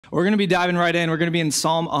We're going to be diving right in. We're going to be in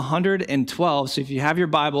Psalm 112. So if you have your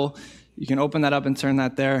Bible, you can open that up and turn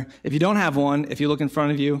that there. If you don't have one, if you look in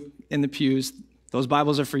front of you in the pews, those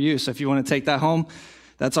Bibles are for you. So if you want to take that home,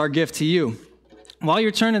 that's our gift to you. While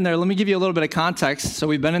you're turning there, let me give you a little bit of context. So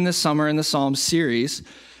we've been in this summer in the Psalm series,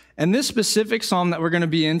 and this specific psalm that we're going to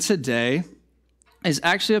be in today is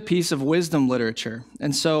actually a piece of wisdom literature.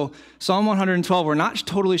 And so Psalm 112, we're not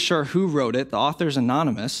totally sure who wrote it. The author's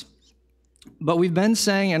anonymous. But we've been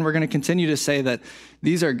saying, and we're going to continue to say, that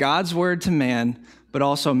these are God's word to man, but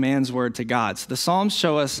also man's word to God. So the Psalms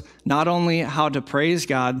show us not only how to praise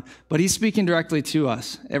God, but he's speaking directly to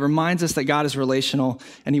us. It reminds us that God is relational,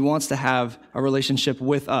 and he wants to have a relationship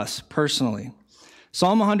with us personally.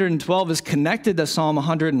 Psalm 112 is connected to Psalm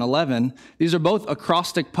 111. These are both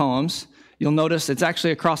acrostic poems. You'll notice it's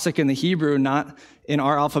actually acrostic in the Hebrew, not in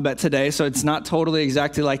our alphabet today, so it's not totally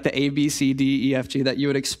exactly like the A, B, C, D, E, F, G that you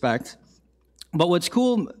would expect. But what's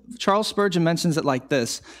cool, Charles Spurgeon mentions it like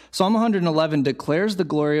this. Psalm 111 declares the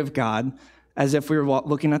glory of God as if we were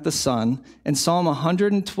looking at the sun, and Psalm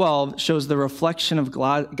 112 shows the reflection of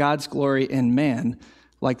God's glory in man,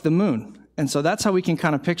 like the moon. And so that's how we can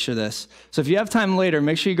kind of picture this. So if you have time later,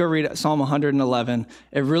 make sure you go read Psalm 111.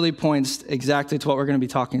 It really points exactly to what we're going to be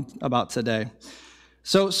talking about today.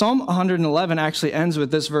 So Psalm 111 actually ends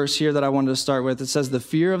with this verse here that I wanted to start with. It says, "The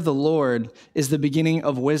fear of the Lord is the beginning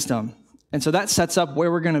of wisdom." And so that sets up where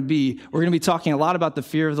we're going to be. We're going to be talking a lot about the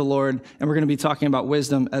fear of the Lord, and we're going to be talking about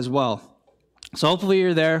wisdom as well. So hopefully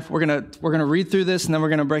you're there. We're going to read through this, and then we're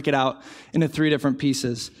going to break it out into 3 different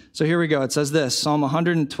pieces. So here we go. It says this, Psalm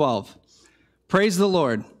 112. "Praise the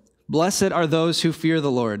Lord. Blessed are those who fear the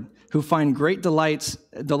Lord, who find great delight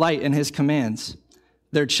in his commands.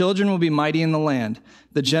 Their children will be mighty in the land.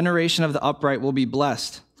 The generation of the upright will be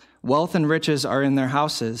blessed. Wealth and riches are in their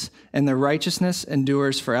houses, and their righteousness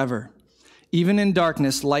endures forever. Even in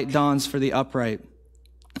darkness, light dawns for the upright,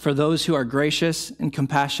 for those who are gracious and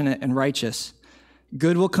compassionate and righteous.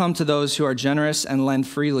 Good will come to those who are generous and lend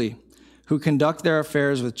freely, who conduct their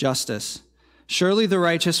affairs with justice. Surely the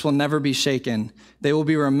righteous will never be shaken. They will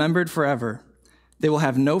be remembered forever. They will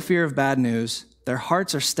have no fear of bad news. Their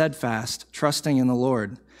hearts are steadfast, trusting in the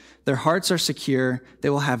Lord. Their hearts are secure. They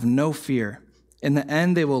will have no fear. In the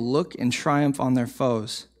end, they will look in triumph on their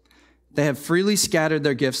foes. They have freely scattered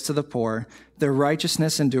their gifts to the poor. Their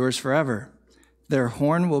righteousness endures forever. Their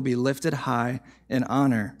horn will be lifted high in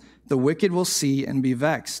honor. The wicked will see and be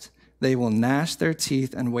vexed. They will gnash their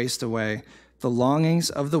teeth and waste away. The longings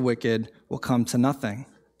of the wicked will come to nothing."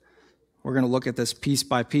 We're going to look at this piece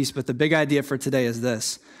by piece, but the big idea for today is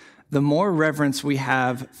this. The more reverence we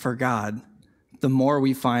have for God, the more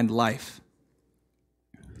we find life.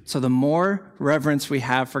 So the more reverence we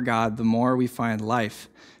have for God, the more we find life.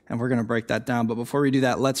 And we're going to break that down. But before we do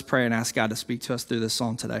that, let's pray and ask God to speak to us through this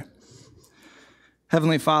psalm today.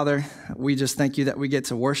 Heavenly Father, we just thank you that we get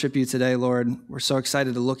to worship you today, Lord. We're so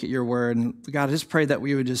excited to look at your word. And God, I just pray that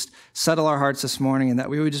we would just settle our hearts this morning and that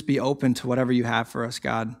we would just be open to whatever you have for us,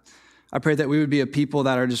 God. I pray that we would be a people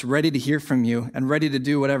that are just ready to hear from you and ready to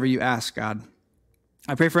do whatever you ask, God.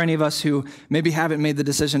 I pray for any of us who maybe haven't made the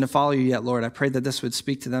decision to follow you yet, Lord. I pray that this would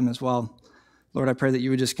speak to them as well. Lord, I pray that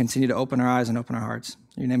you would just continue to open our eyes and open our hearts.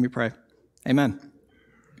 In your name we pray. Amen.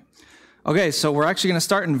 Okay, so we're actually going to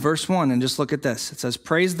start in verse 1 and just look at this. It says,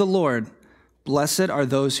 "Praise the Lord. Blessed are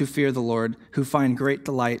those who fear the Lord, who find great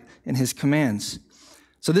delight in his commands."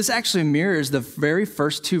 So this actually mirrors the very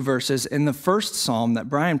first 2 verses in the first psalm that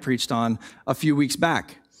Brian preached on a few weeks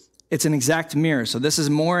back. It's an exact mirror. So this is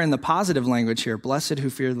more in the positive language here. Blessed who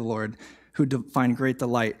fear the Lord, who find great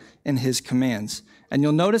delight in his commands. And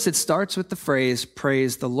you'll notice it starts with the phrase,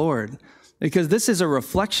 "Praise the Lord," because this is a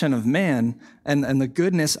reflection of man and the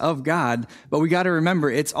goodness of God. But we got to remember,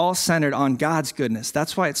 it's all centered on God's goodness.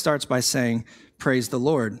 That's why it starts by saying, "Praise the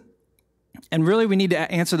Lord." And really, we need to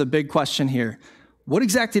answer the big question here. What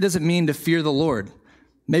exactly does it mean to fear the Lord?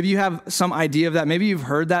 Maybe you have some idea of that. Maybe you've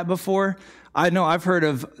heard that before. I know I've heard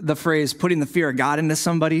of the phrase putting the fear of God into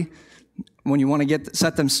somebody when you want to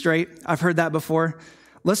set them straight. I've heard that before.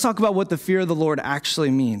 Let's talk about what the fear of the Lord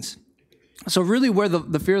actually means. So really where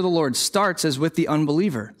the fear of the Lord starts is with the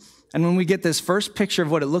unbeliever. And when we get this first picture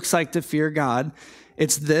of what it looks like to fear God,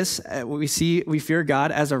 it's this. We fear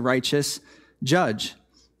God as a righteous judge.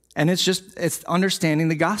 And it's understanding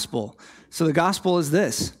the gospel. So the gospel is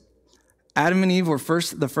this. Adam and Eve were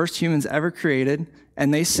the first humans ever created,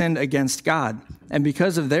 and they sinned against God. And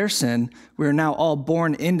because of their sin, we are now all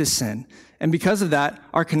born into sin. And because of that,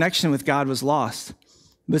 our connection with God was lost.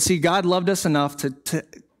 But see, God loved us enough to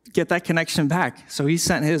get that connection back. So he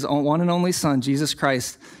sent his one and only son, Jesus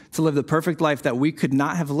Christ, to live the perfect life that we could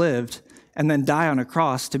not have lived and then die on a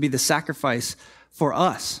cross to be the sacrifice for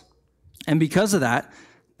us. And because of that,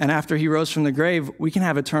 and after he rose from the grave, we can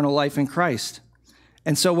have eternal life in Christ.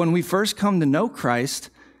 And so when we first come to know Christ,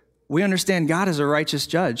 we understand God is a righteous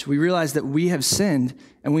judge. We realize that we have sinned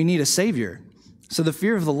and we need a Savior. So the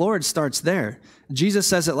fear of the Lord starts there. Jesus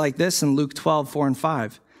says it like this in Luke 12:4-5.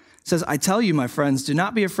 It says, I tell you, my friends, do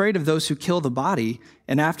not be afraid of those who kill the body,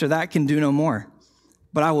 and after that can do no more.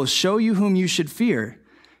 But I will show you whom you should fear.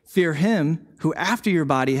 Fear him who, after your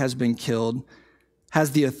body has been killed,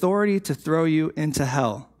 has the authority to throw you into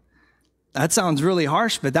hell. That sounds really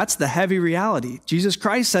harsh, but that's the heavy reality. Jesus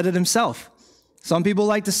Christ said it himself. Some people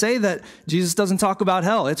like to say that Jesus doesn't talk about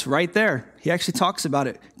hell. It's right there. He actually talks about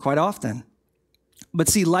it quite often. But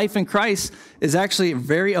see, life in Christ is actually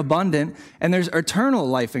very abundant, and there's eternal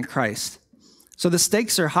life in Christ. So the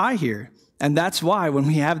stakes are high here. And that's why when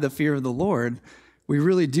we have the fear of the Lord, we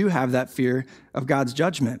really do have that fear of God's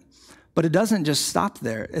judgment. But it doesn't just stop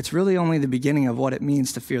there. It's really only the beginning of what it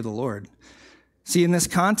means to fear the Lord. See, in this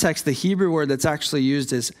context, the Hebrew word that's actually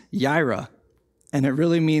used is yirah, and it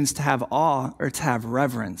really means to have awe or to have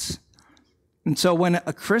reverence. And so when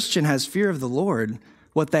a Christian has fear of the Lord,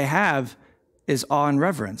 what they have is awe and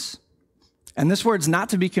reverence. And this word's not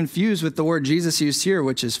to be confused with the word Jesus used here,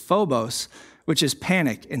 which is phobos, which is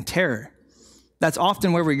panic and terror. That's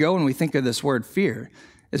often where we go when we think of this word fear,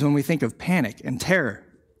 is when we think of panic and terror.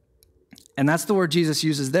 And that's the word Jesus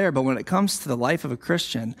uses there. But when it comes to the life of a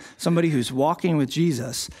Christian, somebody who's walking with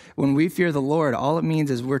Jesus, when we fear the Lord, all it means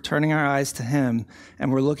is we're turning our eyes to him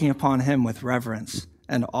and we're looking upon him with reverence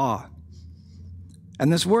and awe.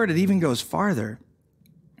 And this word, it even goes farther.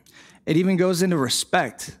 It even goes into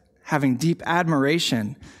respect, having deep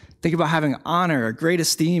admiration. Think about having honor, a great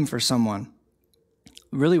esteem for someone.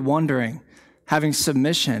 Really wondering, having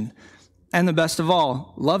submission, and the best of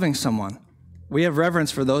all, loving someone. We have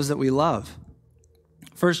reverence for those that we love.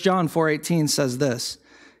 1 John 4:18 says this.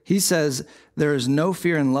 He says, there is no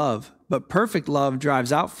fear in love, but perfect love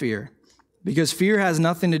drives out fear, because fear has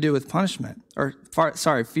nothing to do with punishment.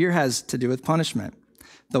 Fear has to do with punishment.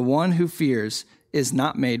 The one who fears is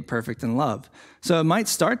not made perfect in love. So it might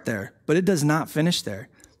start there, but it does not finish there.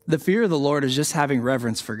 The fear of the Lord is just having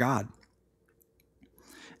reverence for God.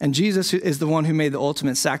 And Jesus is the one who made the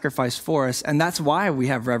ultimate sacrifice for us, and that's why we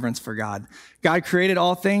have reverence for God. God created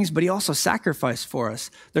all things, but he also sacrificed for us.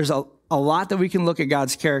 There's a lot that we can look at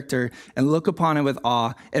God's character and look upon it with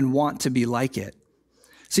awe and want to be like it.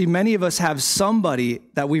 See, many of us have somebody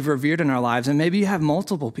that we've revered in our lives, and maybe you have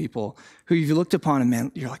multiple people who you've looked upon and,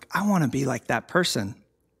 man, you're like, I want to be like that person.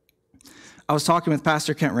 I was talking with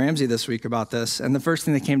Pastor Kent Ramsey this week about this, and the first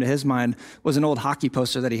thing that came to his mind was an old hockey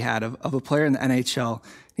poster that he had of a player in the NHL.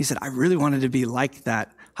 He said, I really wanted to be like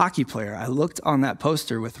that hockey player. I looked on that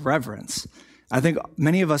poster with reverence. I think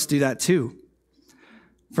many of us do that too.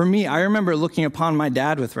 For me, I remember looking upon my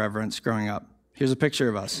dad with reverence growing up. Here's a picture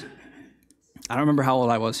of us. I don't remember how old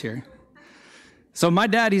I was here. So my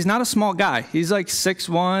dad, he's not a small guy. He's like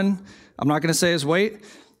 6'1". I'm not going to say his weight,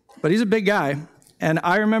 but he's a big guy. And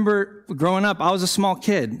I remember growing up, I was a small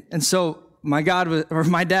kid. And so my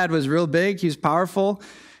dad was real big. He was powerful.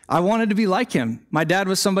 I wanted to be like him. My dad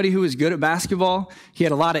was somebody who was good at basketball. He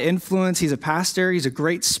had a lot of influence. He's a pastor. He's a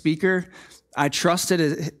great speaker. I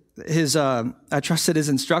trusted his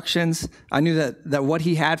instructions. I knew that what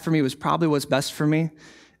he had for me was probably what's best for me.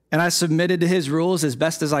 And I submitted to his rules as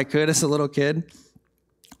best as I could as a little kid.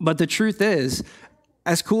 But the truth is,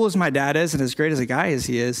 as cool as my dad is and as great as a guy as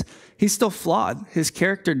he is, he's still flawed. His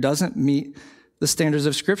character doesn't meet the standards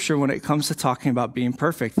of Scripture when it comes to talking about being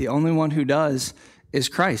perfect. The only one who does is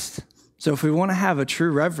Christ. So if we want to have a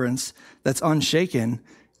true reverence that's unshaken,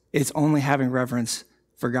 it's only having reverence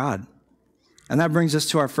for God. And that brings us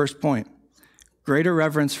to our first point. Greater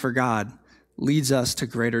reverence for God leads us to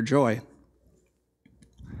greater joy.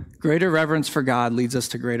 Greater reverence for God leads us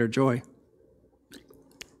to greater joy.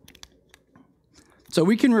 So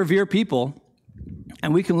we can revere people,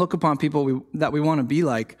 and we can look upon people that we want to be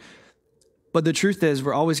like, but the truth is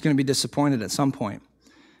we're always going to be disappointed at some point.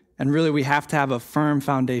 And really, we have to have a firm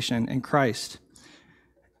foundation in Christ.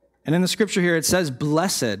 And in the scripture here, it says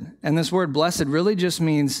blessed, and this word blessed really just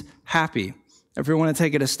means happy. If we want to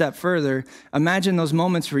take it a step further, imagine those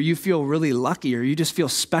moments where you feel really lucky or you just feel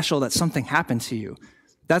special that something happened to you.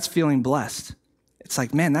 That's feeling blessed. It's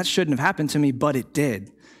like, man, that shouldn't have happened to me, but it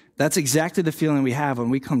did. That's exactly the feeling we have when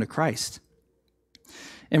we come to Christ.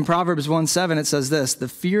 In Proverbs 1:7, it says this, the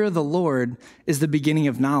fear of the Lord is the beginning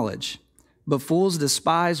of knowledge, but fools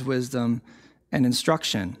despise wisdom and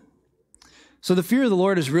instruction. So the fear of the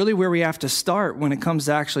Lord is really where we have to start when it comes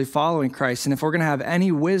to actually following Christ. And if we're going to have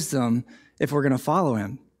any wisdom, if we're going to follow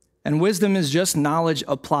him, And wisdom is just knowledge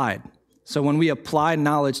applied. So when we apply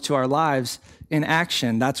knowledge to our lives in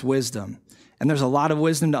action, that's wisdom. And there's a lot of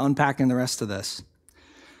wisdom to unpack in the rest of this.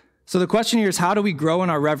 So the question here is, how do we grow in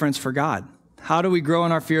our reverence for God? How do we grow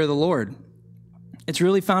in our fear of the Lord? It's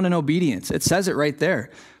really found in obedience. It says it right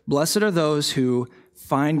there. Blessed are those who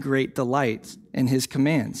find great delight in his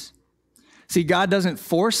commands. See, God doesn't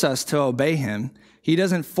force us to obey him. He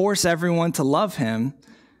doesn't force everyone to love him,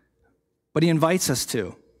 but he invites us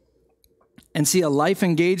to. And see, a life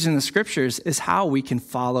engaged in the scriptures is how we can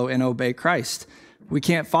follow and obey Christ. We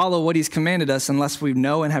can't follow what he's commanded us unless we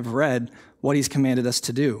know and have read what he's commanded us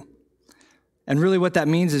to do. And really what that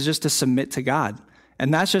means is just to submit to God.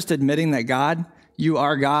 And that's just admitting that God, you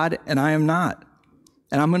are God and I am not.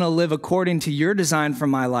 And I'm going to live according to your design for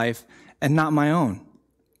my life and not my own.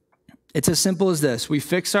 It's as simple as this. We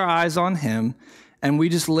fix our eyes on him and we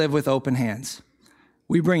just live with open hands.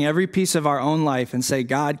 We bring every piece of our own life and say,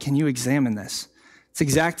 God, can you examine this? It's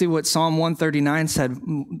exactly what Psalm 139 said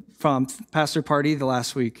from Pastor Pardee the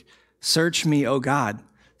last week. Search me, O God.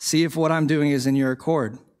 See if what I'm doing is in your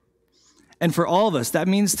accord. And for all of us, that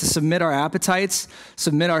means to submit our appetites,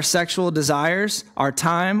 submit our sexual desires, our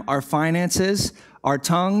time, our finances, our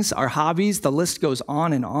tongues, our hobbies. The list goes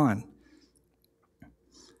on and on.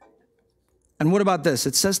 And what about this?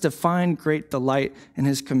 It says to find great delight in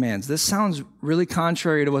his commands. This sounds really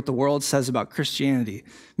contrary to what the world says about Christianity.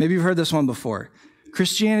 Maybe you've heard this one before.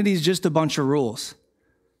 Christianity is just a bunch of rules.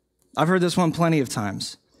 I've heard this one plenty of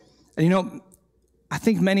times. And I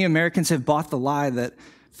think many Americans have bought the lie that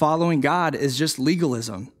following God is just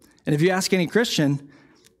legalism. And if you ask any Christian,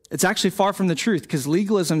 it's actually far from the truth, because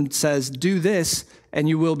legalism says, do this and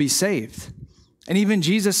you will be saved. And even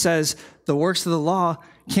Jesus says the works of the law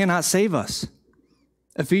cannot save us.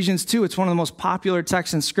 Ephesians 2, it's one of the most popular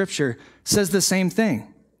texts in Scripture, says the same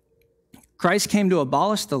thing. Christ came to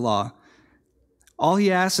abolish the law. All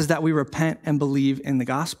he asks is that we repent and believe in the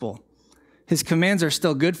gospel. His commands are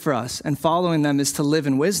still good for us, and following them is to live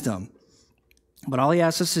in wisdom. But all he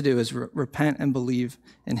asks us to do is repent and believe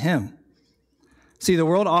in him. See, the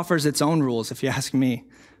world offers its own rules, if you ask me.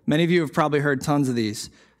 Many of you have probably heard tons of these.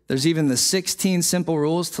 There's even the 16 simple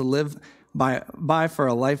rules to live by for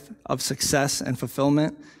a life of success and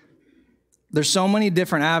fulfillment. There's so many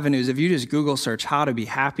different avenues. If you just Google search how to be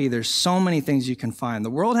happy, there's so many things you can find. The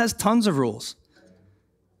world has tons of rules.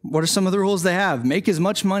 What are some of the rules they have? Make as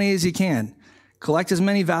much money as you can. Collect as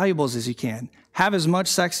many valuables as you can. Have as much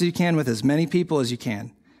sex as you can with as many people as you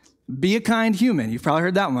can. Be a kind human. You've probably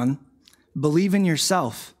heard that one. Believe in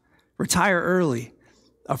yourself. Retire early.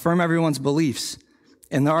 Affirm everyone's beliefs.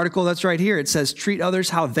 In the article that's right here, it says, treat others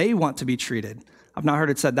how they want to be treated. I've not heard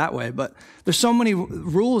it said that way, but there's so many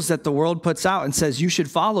rules that the world puts out and says, you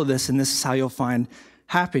should follow this, and this is how you'll find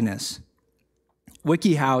happiness.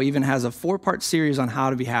 WikiHow even has a 4-part series on how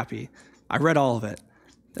to be happy. I read all of it.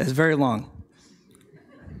 It's very long.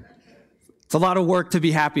 It's a lot of work to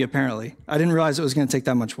be happy, apparently. I didn't realize it was going to take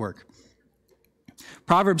that much work.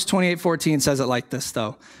 Proverbs 28:14 says it like this,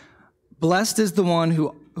 though. Blessed is the one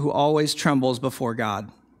who always trembles before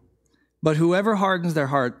God, but whoever hardens their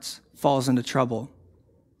hearts falls into trouble.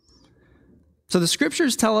 So the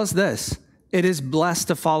scriptures tell us this. It is blessed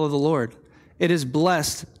to follow the Lord. It is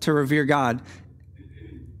blessed to revere God.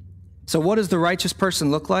 So what does the righteous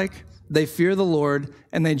person look like? They fear the Lord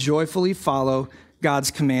and they joyfully follow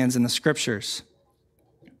God's commands in the scriptures.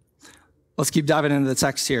 Let's keep diving into the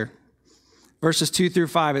text here. Verses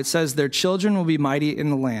 2-5, it says, their children will be mighty in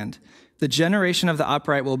the land. The generation of the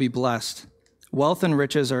upright will be blessed. Wealth and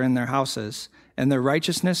riches are in their houses, and their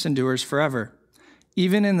righteousness endures forever.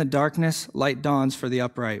 Even in the darkness, light dawns for the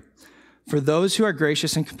upright. For those who are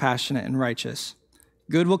gracious and compassionate and righteous,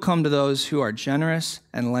 good will come to those who are generous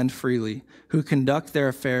and lend freely, who conduct their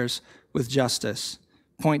affairs with justice.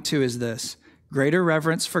 Point 2 is this: greater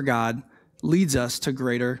reverence for God leads us to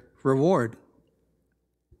greater reward.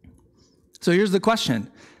 So here's the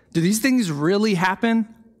question. Do these things really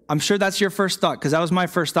happen? I'm sure that's your first thought, because that was my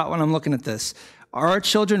first thought when I'm looking at this. Are our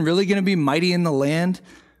children really going to be mighty in the land?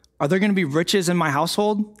 Are there going to be riches in my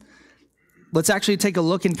household? Let's actually take a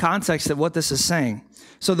look in context at what this is saying.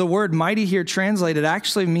 So the word mighty here translated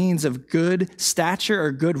actually means of good stature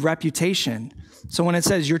or good reputation. So when it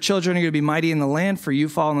says your children are going to be mighty in the land for you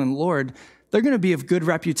following the Lord, they're going to be of good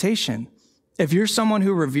reputation. If you're someone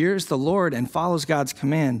who reveres the Lord and follows God's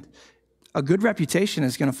command, a good reputation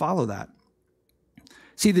is going to follow that.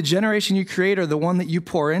 See, the generation you create or the one that you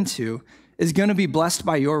pour into is going to be blessed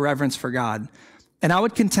by your reverence for God. And I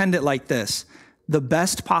would contend it like this: the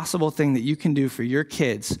best possible thing that you can do for your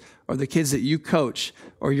kids or the kids that you coach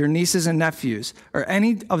or your nieces and nephews or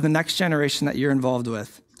any of the next generation that you're involved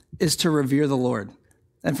with is to revere the Lord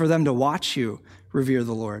and for them to watch you revere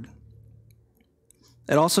the Lord.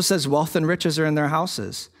 It also says wealth and riches are in their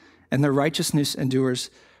houses, and their righteousness endures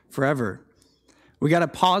forever. We got to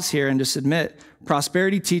pause here and just admit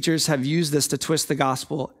prosperity teachers have used this to twist the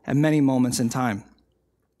gospel at many moments in time.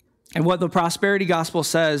 And what the prosperity gospel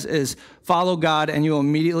says is follow God and you will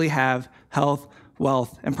immediately have health,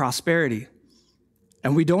 wealth, and prosperity.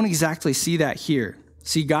 And we don't exactly see that here.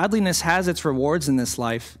 See, godliness has its rewards in this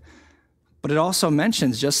life, but it also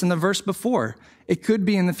mentions just in the verse before, it could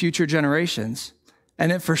be in the future generations,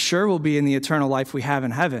 and it for sure will be in the eternal life we have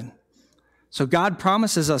in heaven. So God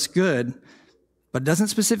promises us good, but doesn't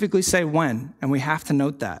specifically say when, and we have to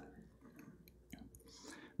note that.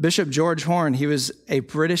 Bishop George Horne, he was a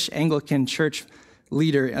British Anglican church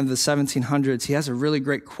leader in the 1700s. He has a really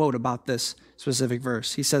great quote about this specific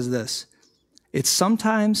verse. He says this, "It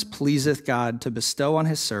sometimes pleaseth God to bestow on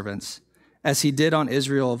his servants, as he did on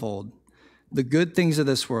Israel of old, the good things of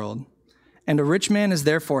this world. And a rich man is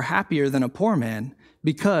therefore happier than a poor man,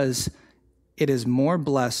 because it is more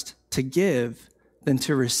blessed to give than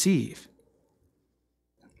to receive."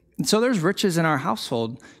 And so there's riches in our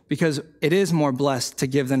household because it is more blessed to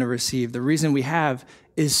give than to receive. The reason we have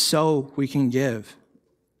is so we can give.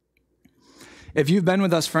 If you've been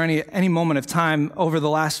with us for any moment of time over the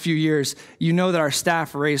last few years, you know that our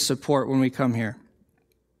staff raise support when we come here.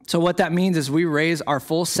 So what that means is we raise our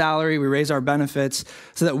full salary, we raise our benefits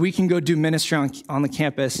so that we can go do ministry on the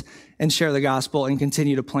campus and share the gospel and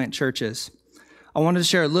continue to plant churches. I wanted to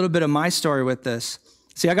share a little bit of my story with this.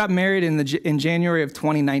 See, I got married in January of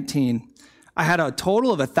 2019. I had a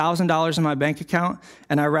total of $1,000 in my bank account,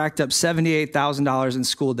 and I racked up $78,000 in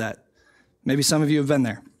school debt. Maybe some of you have been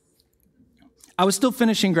there. I was still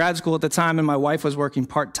finishing grad school at the time, and my wife was working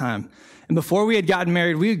part-time. And before we had gotten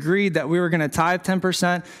married, we agreed that we were going to tithe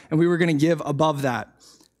 10%, and we were going to give above that.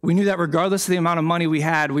 We knew that regardless of the amount of money we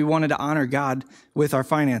had, we wanted to honor God with our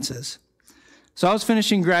finances. So I was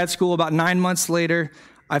finishing grad school. About 9 months later,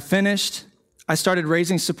 I finished. I started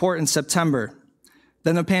raising support in September.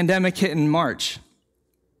 Then the pandemic hit in March.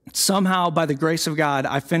 Somehow, by the grace of God,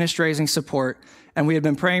 I finished raising support, and we had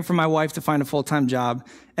been praying for my wife to find a full-time job.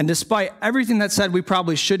 And despite everything that said we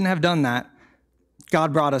probably shouldn't have done that,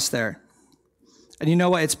 God brought us there. And you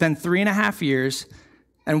know what? It's been 3.5 years,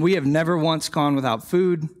 and we have never once gone without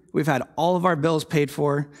food. We've had all of our bills paid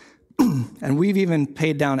for, and we've even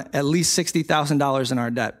paid down at least $60,000 in our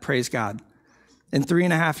debt, praise God, in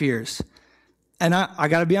 3.5 years. And I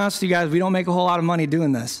got to be honest with you guys, we don't make a whole lot of money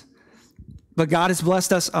doing this. But God has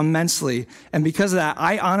blessed us immensely. And because of that,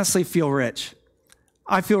 I honestly feel rich.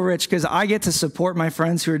 I feel rich because I get to support my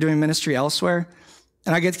friends who are doing ministry elsewhere,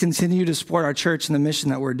 and I get to continue to support our church and the mission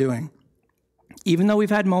that we're doing. Even though we've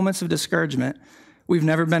had moments of discouragement, we've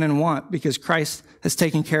never been in want because Christ has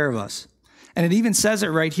taken care of us. And it even says it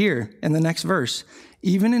right here in the next verse.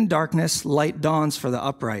 Even in darkness, light dawns for the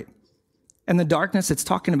upright. And the darkness it's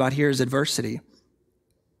talking about here is adversity.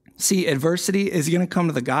 See, adversity is going to come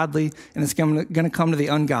to the godly, and it's going to come to the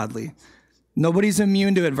ungodly. Nobody's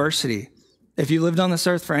immune to adversity. If you lived on this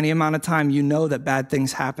earth for any amount of time, you know that bad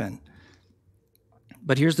things happen.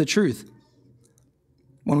 But here's the truth.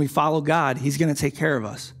 When we follow God, he's going to take care of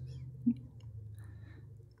us.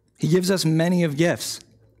 He gives us many of gifts,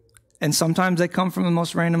 and sometimes they come from the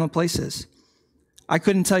most random of places. I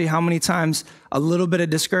couldn't tell you how many times a little bit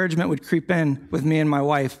of discouragement would creep in with me and my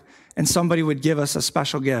wife, and somebody would give us a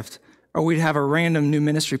special gift, or we'd have a random new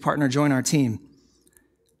ministry partner join our team.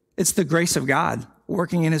 It's the grace of God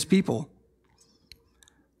working in his people.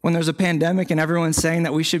 When there's a pandemic and everyone's saying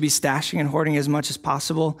that we should be stashing and hoarding as much as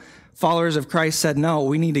possible, followers of Christ said, no,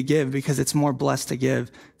 we need to give because it's more blessed to give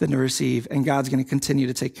than to receive, and God's going to continue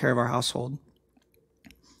to take care of our household.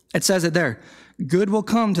 It says it there. Good will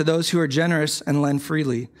come to those who are generous and lend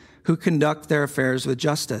freely, who conduct their affairs with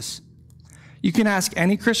justice. You can ask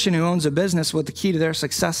any Christian who owns a business what the key to their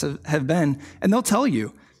success have been, and they'll tell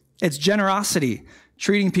you. It's generosity,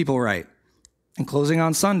 treating people right, and closing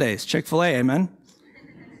on Sundays. Chick-fil-A, amen?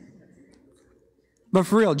 But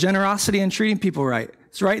for real, generosity and treating people right.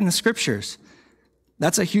 It's right in the scriptures.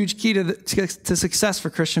 That's a huge key to success for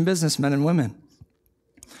Christian businessmen and women.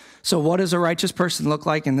 So what does a righteous person look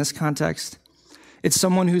like in this context? It's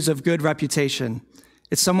someone who's of good reputation.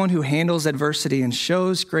 It's someone who handles adversity and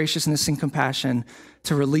shows graciousness and compassion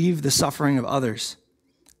to relieve the suffering of others.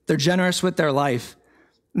 They're generous with their life,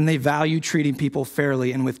 and they value treating people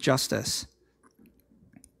fairly and with justice.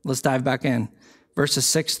 Let's dive back in. Verses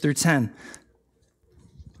 6 through 10.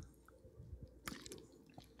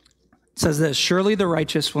 It says this, surely the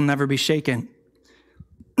righteous will never be shaken.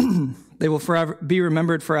 They will forever be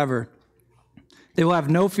remembered forever. They will have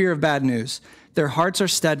no fear of bad news. Their hearts are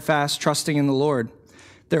steadfast, trusting in the Lord.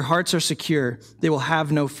 Their hearts are secure. They will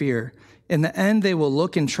have no fear. In the end, they will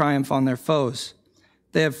look in triumph on their foes.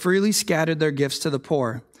 They have freely scattered their gifts to the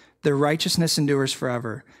poor. Their righteousness endures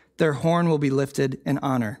forever. Their horn will be lifted in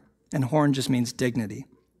honor. And horn just means dignity.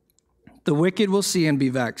 The wicked will see and be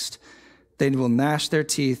vexed. They will gnash their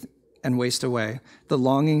teeth and waste away. The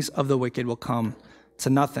longings of the wicked will come to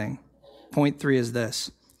nothing. Point 3 is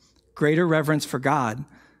this. Greater reverence for God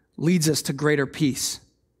leads us to greater peace.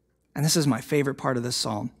 And this is my favorite part of this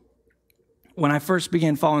psalm. When I first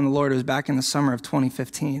began following the Lord, it was back in the summer of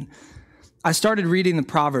 2015. I started reading the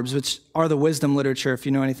Proverbs, which are the wisdom literature, if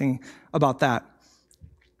you know anything about that.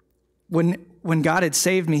 When God had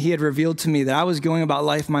saved me, he had revealed to me that I was going about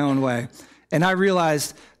life my own way. And I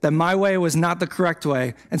realized that my way was not the correct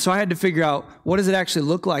way. And so I had to figure out, what does it actually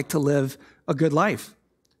look like to live a good life?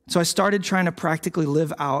 So I started trying to practically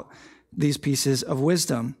live out these pieces of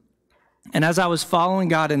wisdom. And as I was following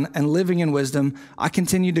God and living in wisdom, I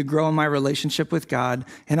continued to grow in my relationship with God,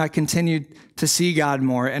 and I continued to see God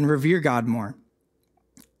more and revere God more.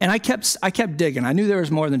 And I kept digging. I knew there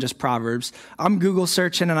was more than just Proverbs. I'm Google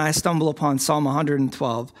searching, and I stumble upon Psalm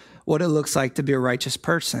 112, what it looks like to be a righteous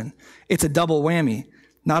person. It's a double whammy.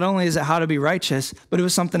 Not only is it how to be righteous, but it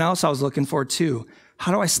was something else I was looking for too.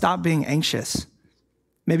 How do I stop being anxious?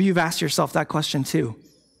 Maybe you've asked yourself that question too.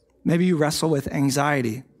 Maybe you wrestle with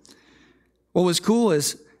anxiety. What was cool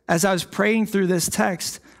is, as I was praying through this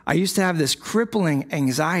text, I used to have this crippling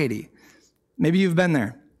anxiety. Maybe you've been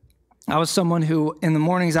there. I was someone who, in the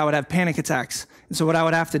mornings, I would have panic attacks. And so what I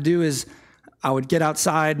would have to do is, I would get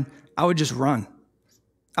outside, I would just run.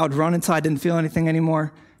 I would run until I didn't feel anything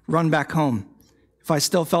anymore, run back home. If I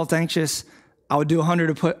still felt anxious, I would do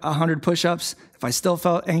 100 push-ups. If I still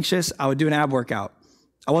felt anxious, I would do an ab workout.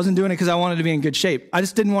 I wasn't doing it because I wanted to be in good shape. I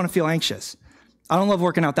just didn't want to feel anxious. I don't love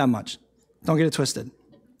working out that much. Don't get it twisted.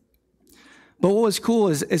 But what was cool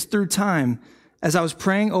is through time, as I was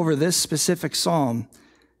praying over this specific psalm,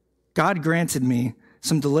 God granted me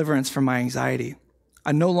some deliverance from my anxiety.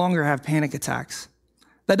 I no longer have panic attacks.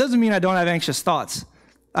 That doesn't mean I don't have anxious thoughts.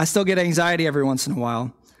 I still get anxiety every once in a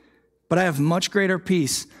while, but I have much greater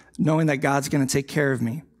peace knowing that God's going to take care of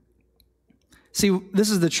me. See, this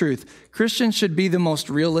is the truth. Christians should be the most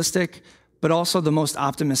realistic, but also the most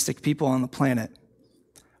optimistic people on the planet.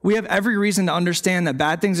 We have every reason to understand that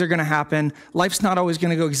bad things are going to happen. Life's not always going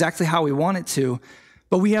to go exactly how we want it to,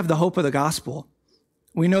 but we have the hope of the gospel.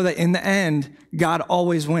 We know that in the end, God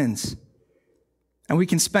always wins, and we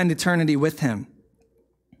can spend eternity with him.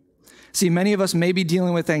 See, many of us may be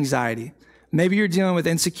dealing with anxiety. Maybe you're dealing with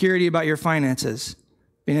insecurity about your finances,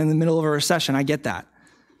 being in the middle of a recession. I get that.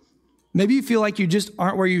 Maybe you feel like you just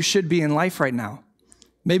aren't where you should be in life right now.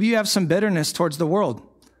 Maybe you have some bitterness towards the world.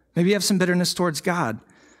 Maybe you have some bitterness towards God.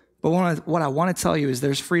 But what I want to tell you is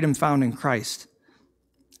there's freedom found in Christ.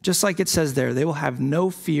 Just like it says there, they will have no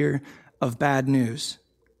fear of bad news.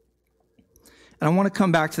 And I want to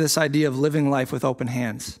come back to this idea of living life with open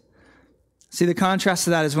hands. See, the contrast to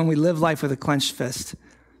that is when we live life with a clenched fist.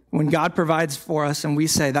 When God provides for us and we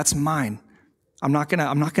say, that's mine. I'm not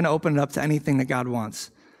gonna open it up to anything that God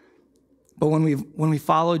wants. But when we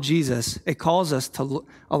follow Jesus, it calls us to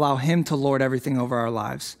allow him to lord everything over our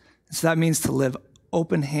lives. And so that means to live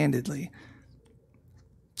open-handedly.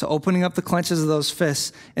 So opening up the clenches of those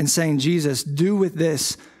fists and saying, Jesus, do with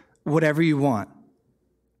this whatever you want.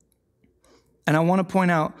 And I want to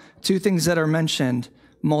point out two things that are mentioned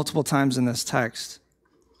multiple times in this text.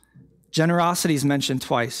 Generosity is mentioned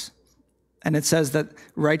twice, and it says that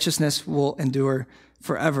righteousness will endure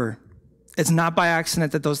forever. It's not by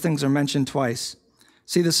accident that those things are mentioned twice.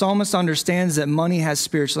 See, the psalmist understands that money has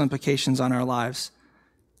spiritual implications on our lives.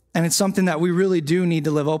 And it's something that we really do need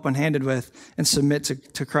to live open-handed with and submit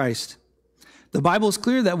to Christ. The Bible is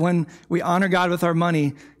clear that when we honor God with our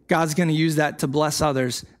money, God's going to use that to bless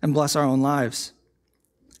others and bless our own lives.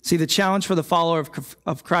 See, the challenge for the follower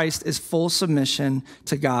of Christ is full submission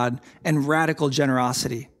to God and radical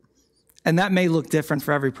generosity. And that may look different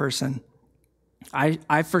for every person.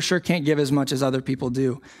 I for sure can't give as much as other people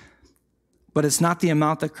do. But it's not the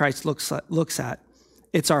amount that Christ looks at.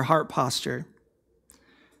 It's our heart posture.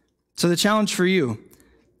 So the challenge for you,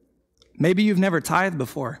 maybe you've never tithed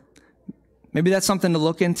before. Maybe that's something to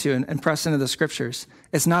look into and press into the scriptures.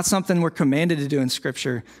 It's not something we're commanded to do in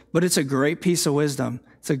scripture, but it's a great piece of wisdom.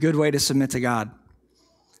 It's a good way to submit to God.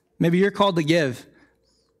 Maybe you're called to give.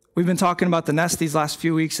 We've been talking about the Nest these last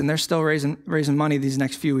few weeks, and they're still raising money these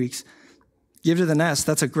next few weeks. Give to the Nest.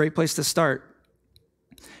 That's a great place to start.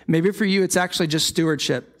 Maybe for you, it's actually just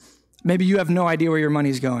stewardship. Maybe you have no idea where your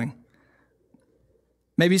money's going.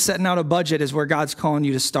 Maybe setting out a budget is where God's calling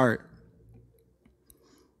you to start.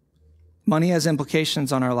 Money has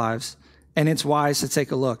implications on our lives, and it's wise to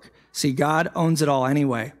take a look. See, God owns it all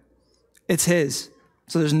anyway. It's his.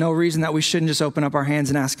 So there's no reason that we shouldn't just open up our hands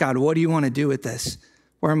and ask God, what do you want to do with this?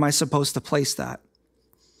 Where am I supposed to place that?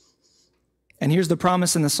 And here's the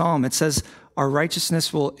promise in the Psalm. It says, our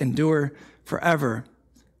righteousness will endure forever.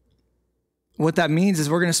 What that means is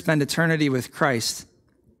we're going to spend eternity with Christ.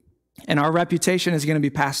 And our reputation is going to be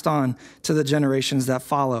passed on to the generations that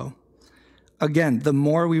follow. Again, the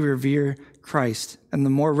more we revere Christ and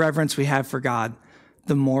the more reverence we have for God,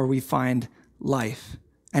 the more we find life.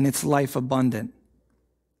 And it's life abundant.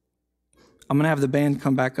 I'm going to have the band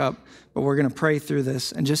come back up, but we're going to pray through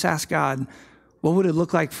this and just ask God, what would it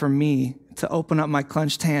look like for me to open up my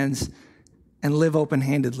clenched hands and live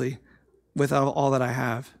open-handedly with all that I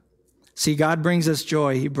have? See, God brings us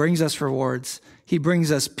joy. He brings us rewards. He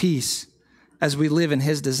brings us peace as we live in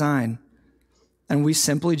his design. And we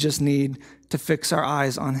simply just need to fix our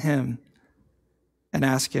eyes on him and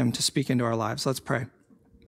ask him to speak into our lives. Let's pray.